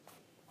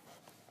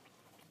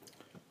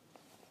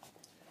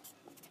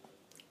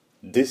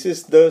This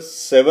is the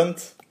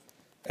seventh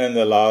and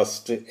the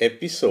last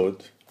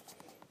episode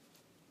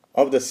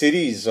of the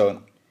series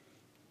on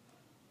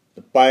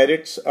the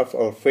pirates of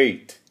our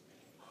faith.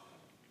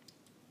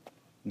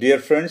 Dear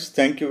friends,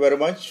 thank you very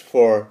much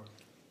for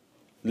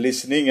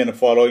listening and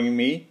following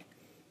me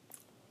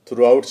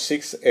throughout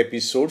 6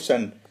 episodes,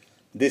 and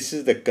this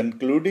is the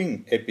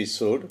concluding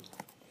episode.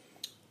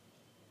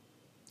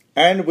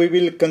 And we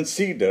will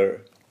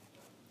consider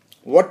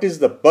what is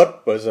the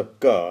purpose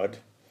of God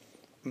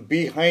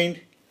behind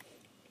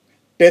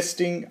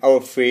testing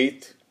our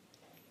faith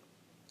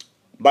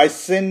by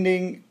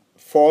sending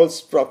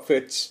false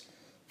prophets,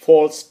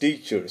 false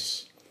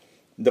teachers,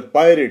 the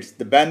pirates,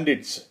 the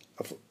bandits,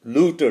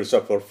 looters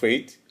of our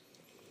faith,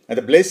 and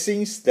the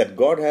blessings that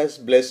God has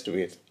blessed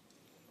with.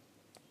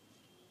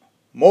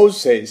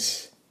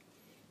 Moses,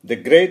 the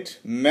great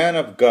man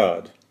of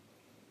God,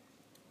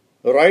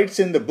 writes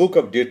in the book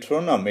of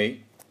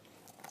Deuteronomy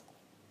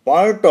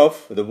part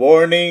of the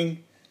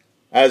warning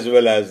as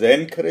well as the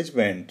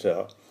encouragement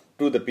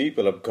to the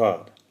people of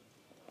God.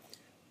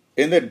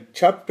 In the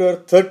chapter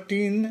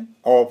 13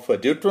 of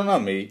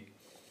Deuteronomy,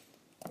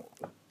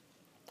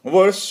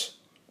 verse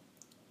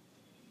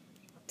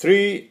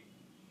 3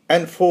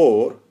 and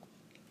 4,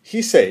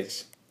 he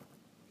says,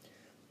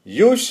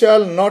 "You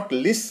shall not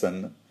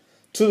listen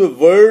to the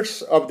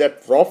words of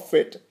that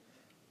prophet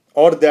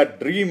or that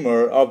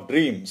dreamer of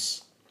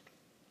dreams,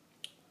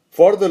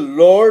 for the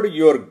Lord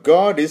your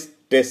God is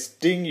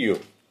testing you,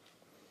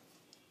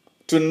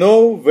 to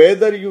know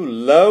whether you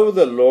love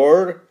the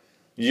Lord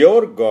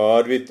your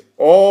God with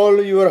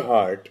all your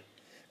heart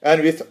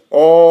and with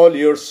all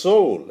your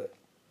soul.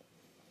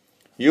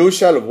 You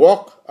shall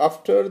walk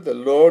after the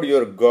Lord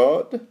your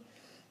God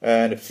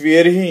and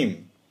fear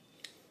him,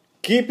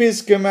 keep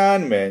his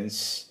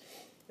commandments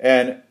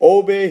and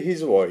obey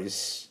his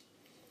voice,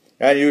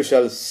 and you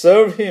shall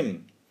serve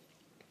him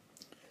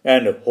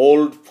and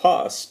hold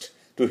fast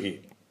to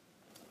him."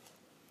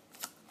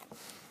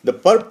 The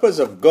purpose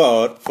of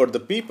God for the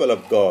people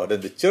of God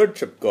and the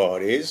church of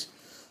God is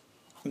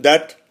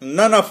that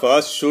none of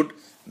us should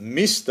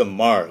miss the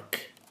mark.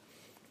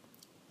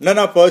 None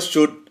of us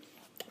should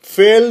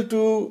fail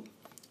to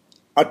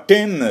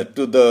attain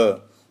to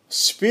the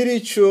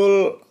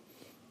spiritual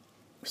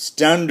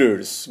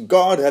standards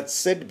God hath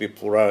set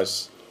before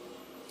us,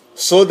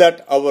 so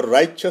that our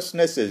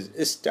righteousness is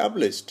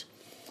established,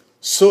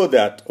 so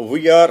that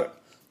we are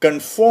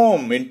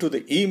conformed into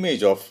the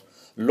image of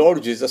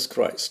Lord Jesus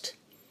Christ.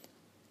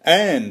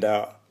 And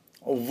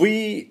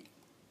we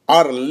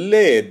are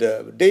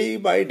led day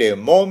by day,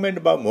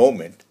 moment by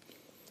moment,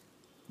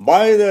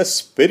 by the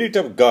Spirit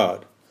of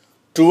God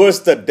towards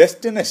the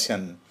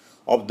destination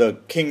of the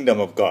kingdom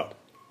of God.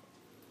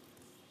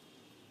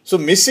 So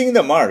missing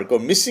the mark or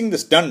missing the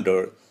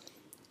standard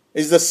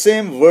is the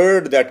same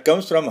word that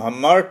comes from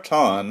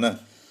HAMARTON,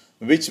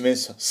 which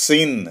means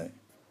sin.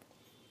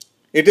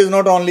 It is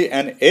not only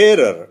an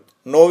error,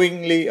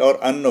 knowingly or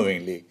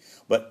unknowingly,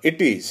 but it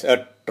is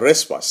a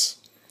trespass.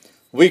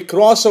 We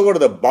cross over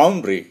the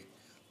boundary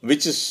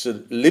which is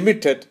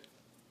limited,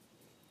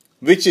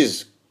 which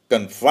is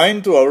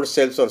confined to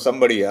ourselves or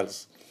somebody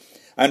else,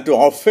 and to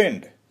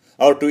offend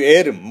or to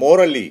err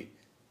morally,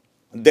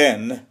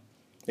 then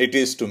it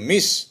is to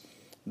miss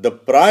the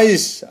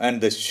prize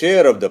and the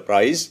share of the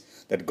prize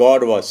that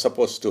God was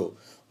supposed to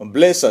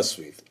bless us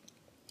with.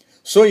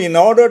 So in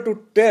order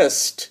to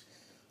test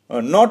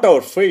not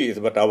our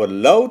faith but our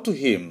love to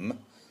him,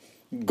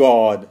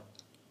 God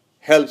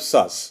helps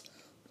us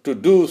to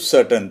do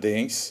certain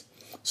things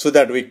so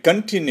that we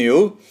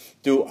continue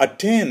to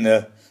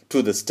attain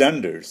to the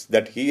standards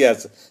that he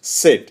has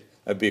set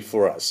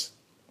before us.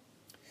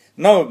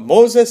 Now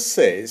Moses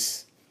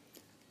says,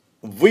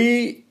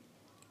 we,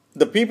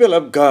 the people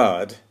of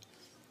God,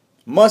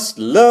 must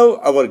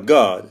love our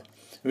God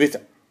with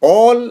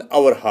all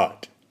our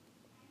heart.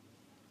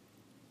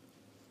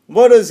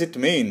 What does it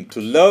mean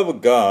to love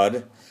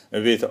God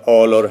with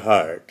all our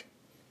heart?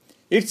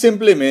 It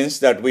simply means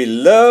that we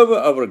love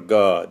our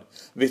God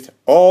with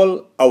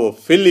all our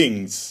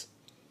feelings.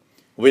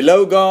 We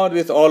love God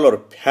with all our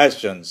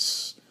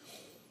passions.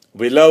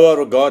 We love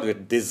our God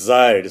with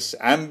desires,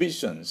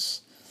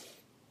 ambitions,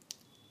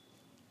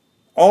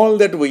 all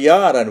that we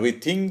are and we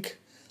think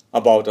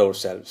about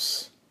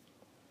ourselves.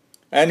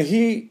 And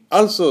he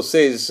also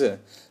says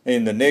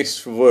in the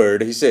next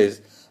word, he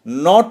says,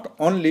 not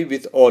only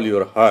with all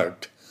your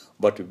heart,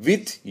 but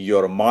with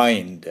your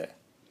mind.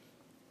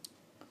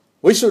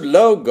 We should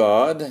love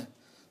God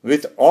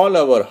with all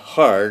our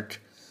heart,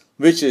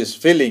 which is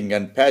feeling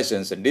and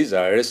passions and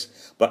desires,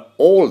 but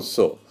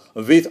also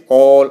with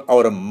all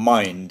our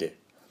mind.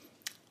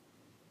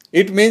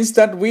 It means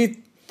that we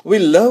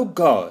love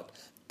God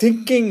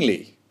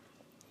thinkingly.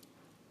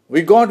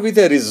 We God with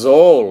a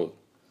resolve.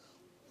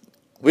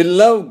 We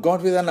love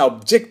God with an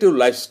objective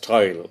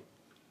lifestyle.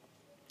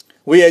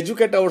 We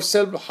educate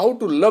ourselves how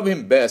to love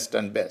him best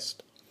and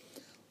best.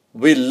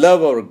 We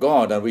love our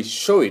God and we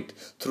show it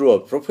through our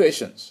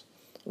professions,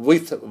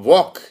 with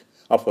walk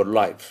of our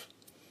life,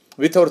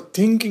 with our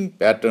thinking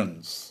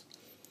patterns,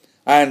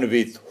 and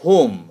with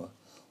whom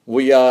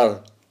we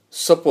are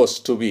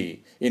supposed to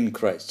be in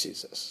Christ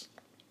Jesus.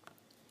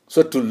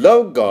 So to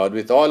love God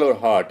with all our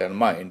heart and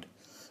mind,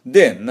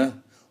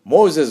 then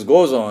Moses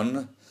goes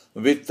on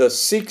with the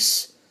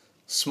 6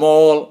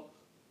 small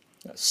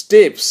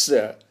steps.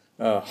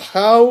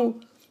 How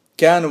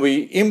can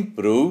we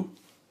improve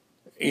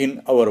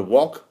in our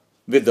walk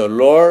with the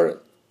Lord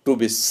to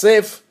be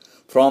safe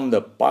from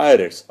the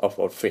pirates of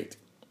our faith?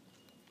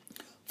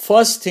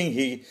 First thing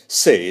he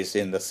says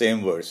in the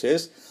same verse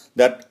is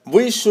that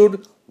we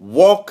should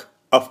walk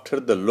after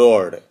the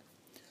Lord.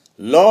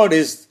 Lord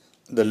is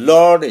the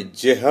Lord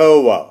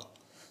Jehovah,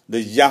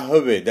 the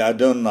Yahweh, the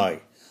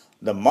Adonai,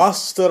 the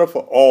master of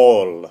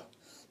all,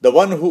 the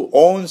one who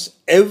owns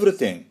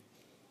everything.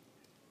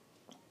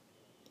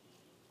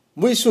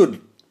 We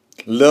should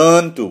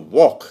learn to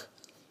walk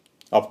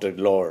after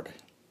the Lord.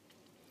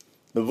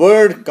 The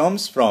word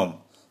comes from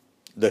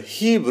the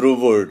Hebrew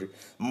word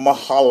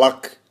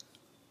mahalak,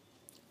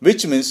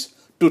 which means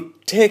to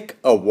take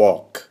a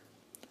walk,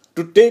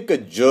 to take a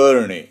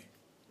journey.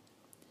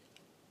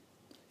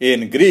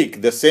 In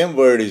Greek, the same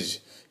word is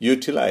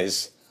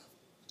utilized.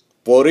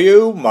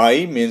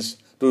 Poreumai means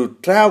to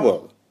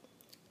travel,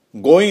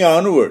 going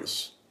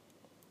onwards.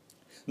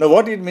 Now,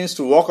 what it means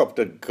to walk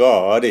after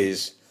God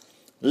is,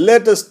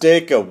 let us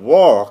take a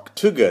walk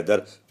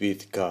together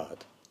with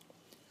God.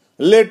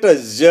 Let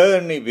us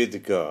journey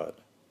with God.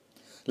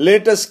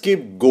 Let us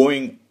keep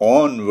going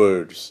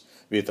onwards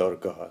with our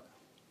God.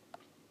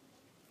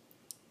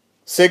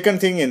 Second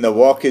thing in the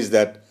walk is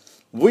that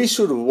we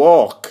should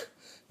walk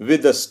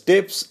with the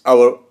steps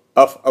of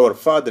our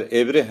father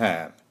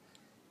Abraham,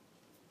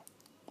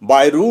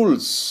 by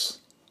rules,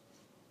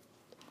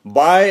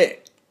 by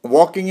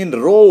walking in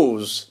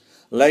rows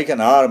like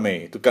an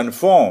army to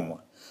conform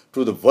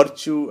to the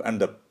virtue and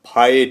the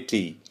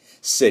piety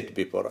set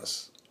before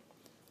us.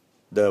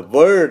 The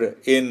word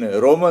in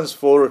Romans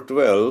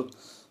 4:12,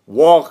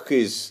 walk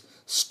is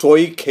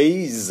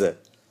stoikes,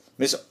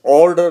 means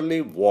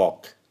orderly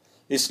walk.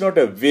 It's not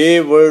a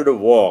wayward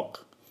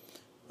walk.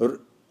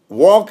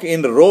 Walk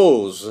in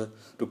rows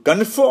to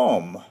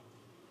conform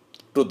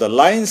to the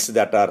lines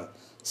that are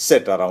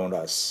set around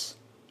us.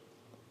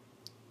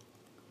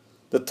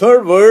 The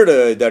third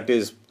word that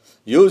is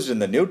used in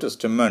the New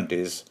Testament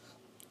is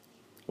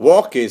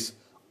walk is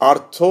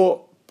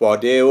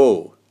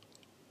arthopodeo.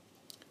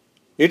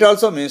 It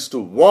also means to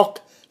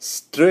walk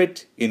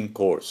straight in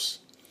course,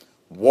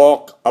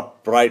 walk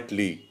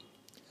uprightly,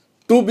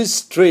 to be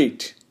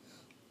straight,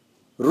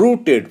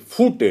 rooted,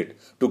 footed,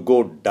 to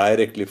go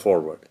directly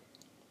forward.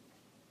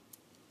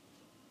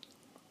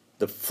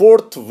 The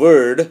fourth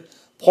word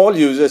Paul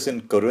uses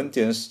in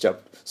Corinthians,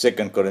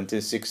 2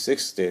 Corinthians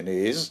 6:16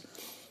 is,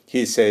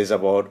 he says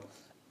about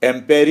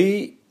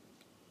emperi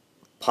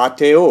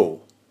pateo,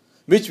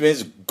 which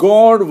means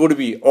God would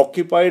be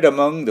occupied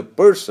among the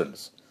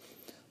persons.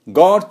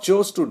 God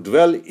chose to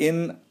dwell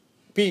in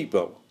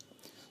people.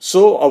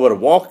 So our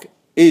walk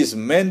is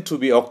meant to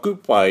be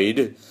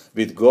occupied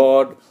with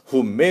God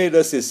who made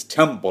us his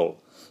temple,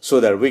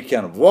 so that we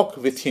can walk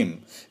with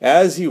him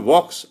as he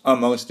walks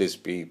amongst his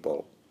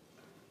people.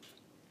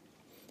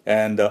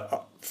 And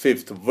the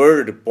fifth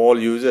word Paul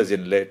uses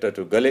in letter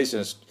to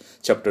Galatians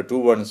chapter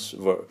 2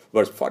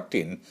 verse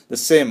 14, the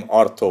same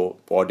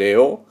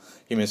arthopodeo,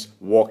 he means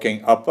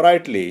walking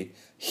uprightly.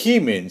 He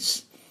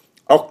means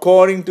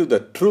according to the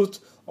truth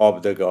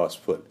of the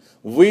gospel.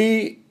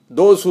 We,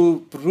 those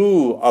who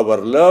prove our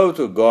love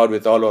to God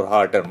with all our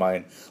heart and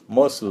mind,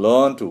 must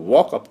learn to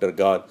walk after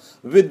God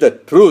with the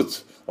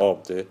truth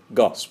of the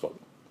gospel.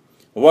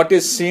 What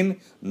is sin?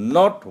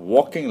 Not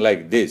walking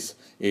like this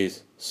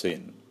is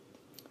sin.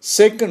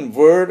 Second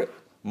word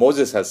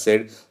Moses has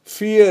said,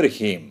 fear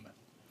him.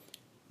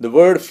 The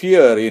word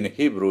fear in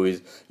Hebrew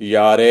is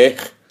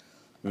yarech,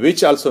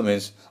 which also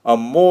means a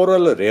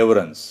moral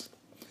reverence.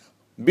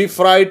 Be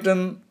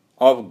frightened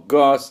of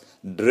God's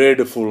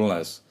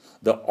dreadfulness,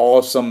 the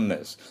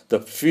awesomeness, the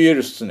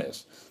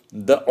fierceness,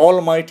 the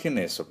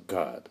almightiness of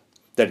God,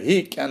 that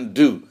he can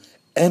do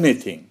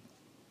anything.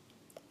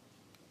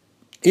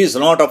 He is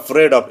not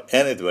afraid of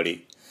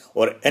anybody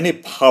or any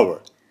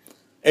power,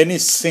 any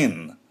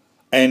sin,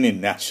 any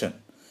nation,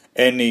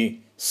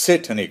 any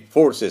satanic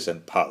forces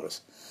and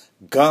powers.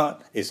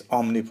 God is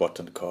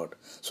omnipotent God.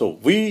 So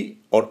we,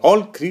 or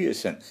all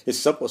creation, is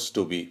supposed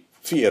to be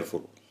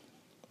fearful.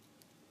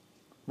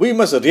 We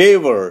must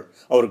revere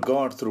our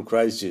God through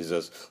Christ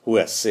Jesus, who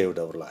has saved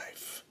our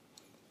life.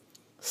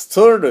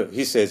 Third,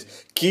 he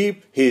says,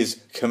 keep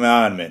his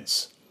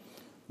commandments.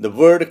 The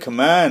word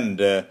command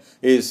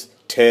is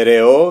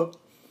tereo,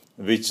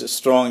 which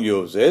Strong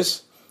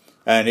uses,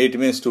 and it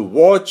means to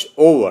watch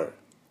over,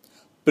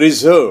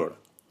 preserve,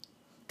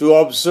 to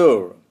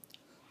observe,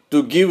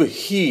 to give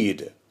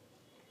heed.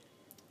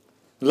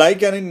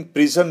 Like an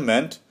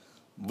imprisonment,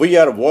 we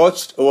are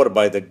watched over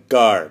by the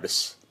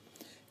guards.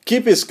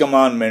 Keep his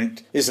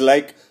commandment is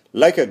like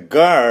a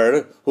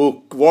guard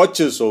who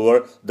watches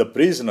over the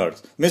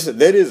prisoners. Means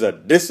there is a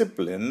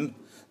discipline,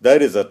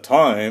 there is a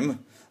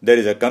time, there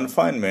is a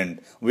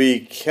confinement.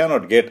 We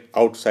cannot get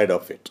outside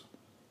of it.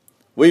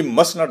 We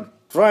must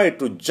not try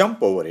to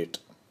jump over it.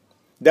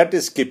 That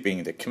is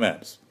keeping the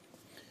commands.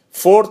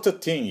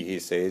 Fourth thing he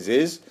says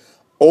is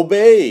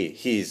obey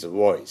his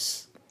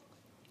voice.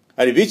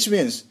 And which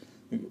means,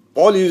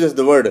 Paul uses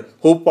the word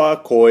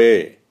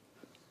hupakoe,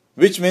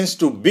 which means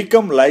to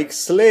become like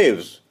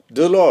slaves to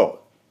the law,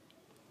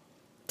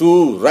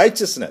 to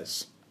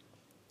righteousness.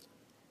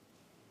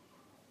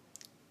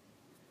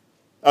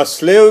 A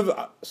slave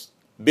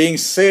being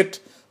set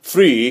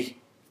free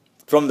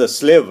from the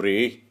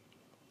slavery,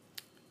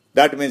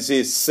 that means he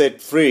is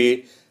set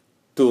free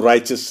to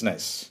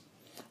righteousness.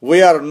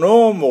 We are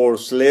no more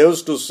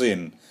slaves to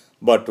sin,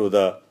 but to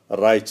the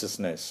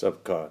righteousness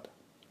of God.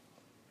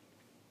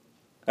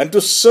 And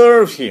to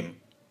serve him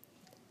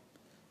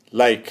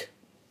like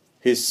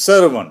his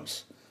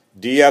servants,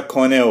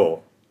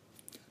 diakoneo,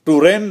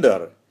 to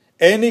render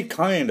any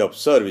kind of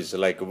service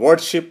like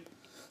worship,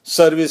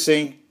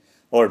 servicing,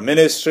 or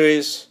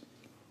ministries.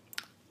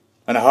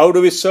 And how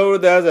do we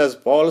serve that? As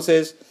Paul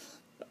says,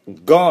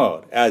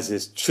 God as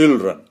his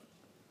children.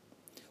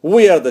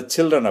 We are the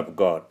children of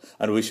God,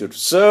 and we should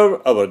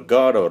serve our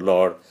God, our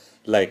Lord,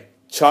 like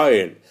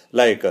child,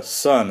 like a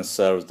son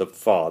serves the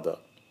father.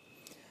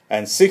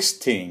 And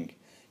sixth thing,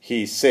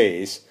 he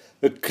says,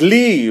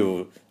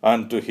 cleave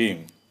unto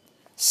him.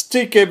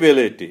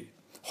 Stickability,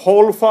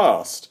 hold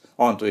fast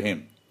unto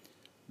him.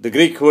 The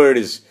Greek word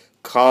is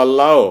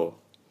kalao,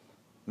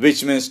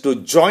 which means to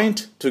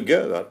joint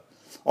together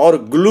or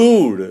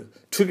glued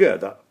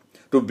together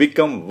to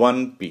become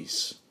one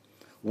piece.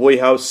 We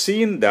have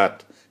seen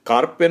that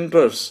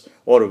carpenters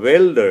or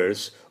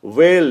welders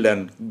weld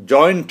and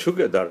join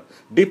together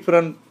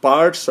different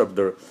parts of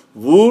the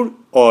wood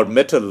or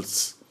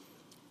metals,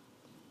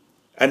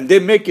 and they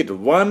make it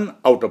one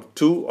out of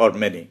two or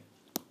many.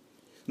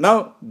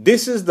 Now,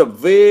 this is the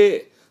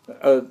way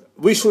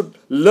we should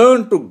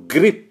learn to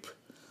grip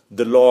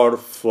the Lord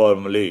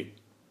firmly.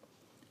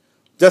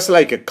 Just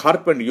like a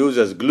carpenter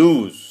uses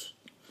glues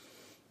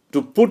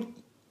to put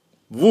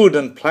wood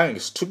and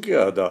planks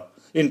together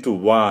into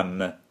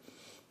one.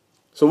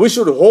 So we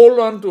should hold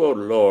on to our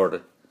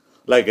Lord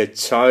like a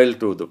child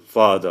to the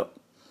father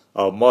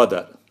or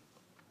mother.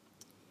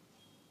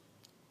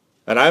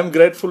 And I am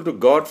grateful to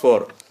God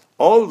for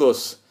all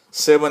those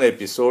 7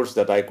 episodes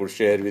that I could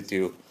share with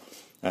you,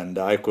 and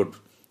I could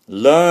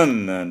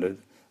learn,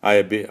 and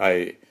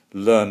I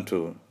learned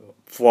to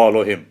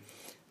follow him.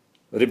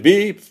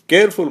 Be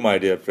careful, my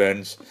dear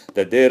friends,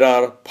 that there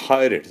are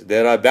pirates,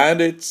 there are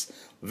bandits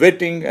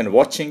waiting and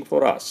watching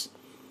for us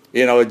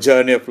in our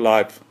journey of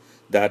life,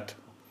 that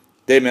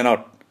they may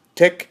not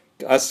take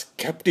us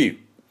captive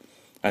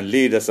and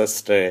lead us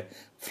astray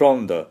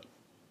from the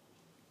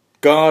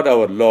God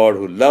our Lord,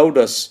 who loved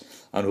us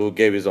and who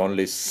gave his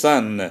only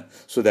Son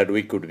so that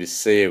we could be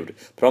saved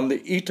from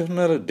the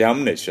eternal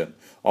damnation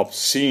of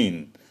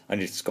sin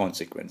and its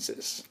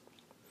consequences.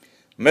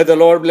 May the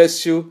Lord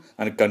bless you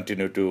and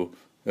continue to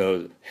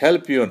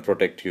help you and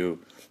protect you,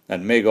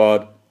 and may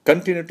God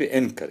continue to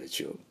encourage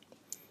you.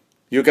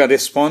 You can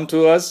respond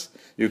to us.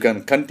 You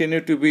can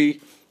continue to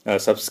be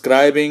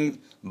subscribing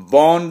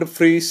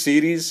Bond-Free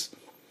series.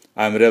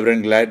 I'm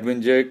Reverend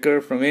Gladwin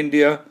Jaker from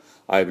India.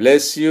 I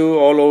bless you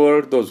all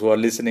over, those who are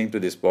listening to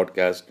this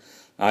podcast.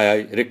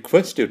 I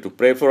request you to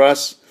pray for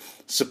us,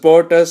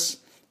 support us,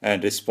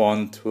 and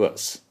respond to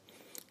us.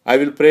 I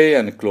will pray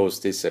and close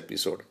this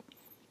episode.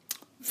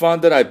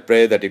 Father, I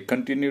pray that you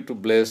continue to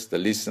bless the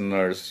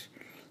listeners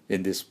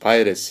in this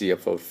piracy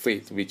of our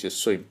faith, which is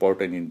so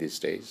important in these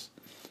days.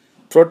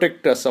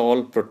 Protect us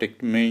all,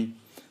 protect me,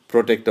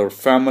 protect our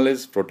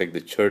families, protect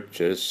the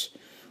churches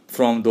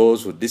from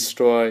those who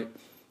destroy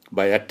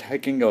by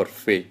attacking our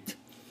faith,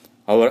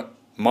 our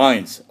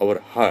minds, our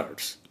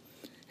hearts.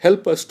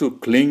 Help us to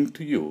cling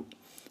to you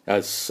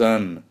as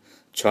son,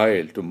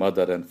 child to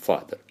mother and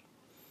father.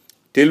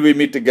 Till we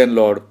meet again,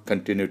 Lord,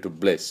 continue to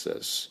bless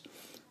us.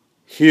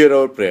 Hear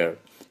our prayer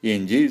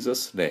in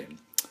Jesus' name.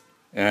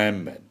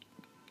 Amen.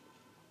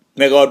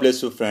 May God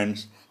bless you,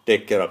 friends.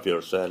 Take care of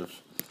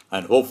yourself,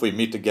 and hope we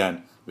meet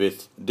again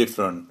with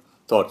different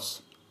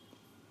thoughts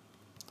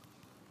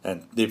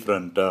and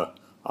different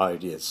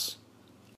ideas.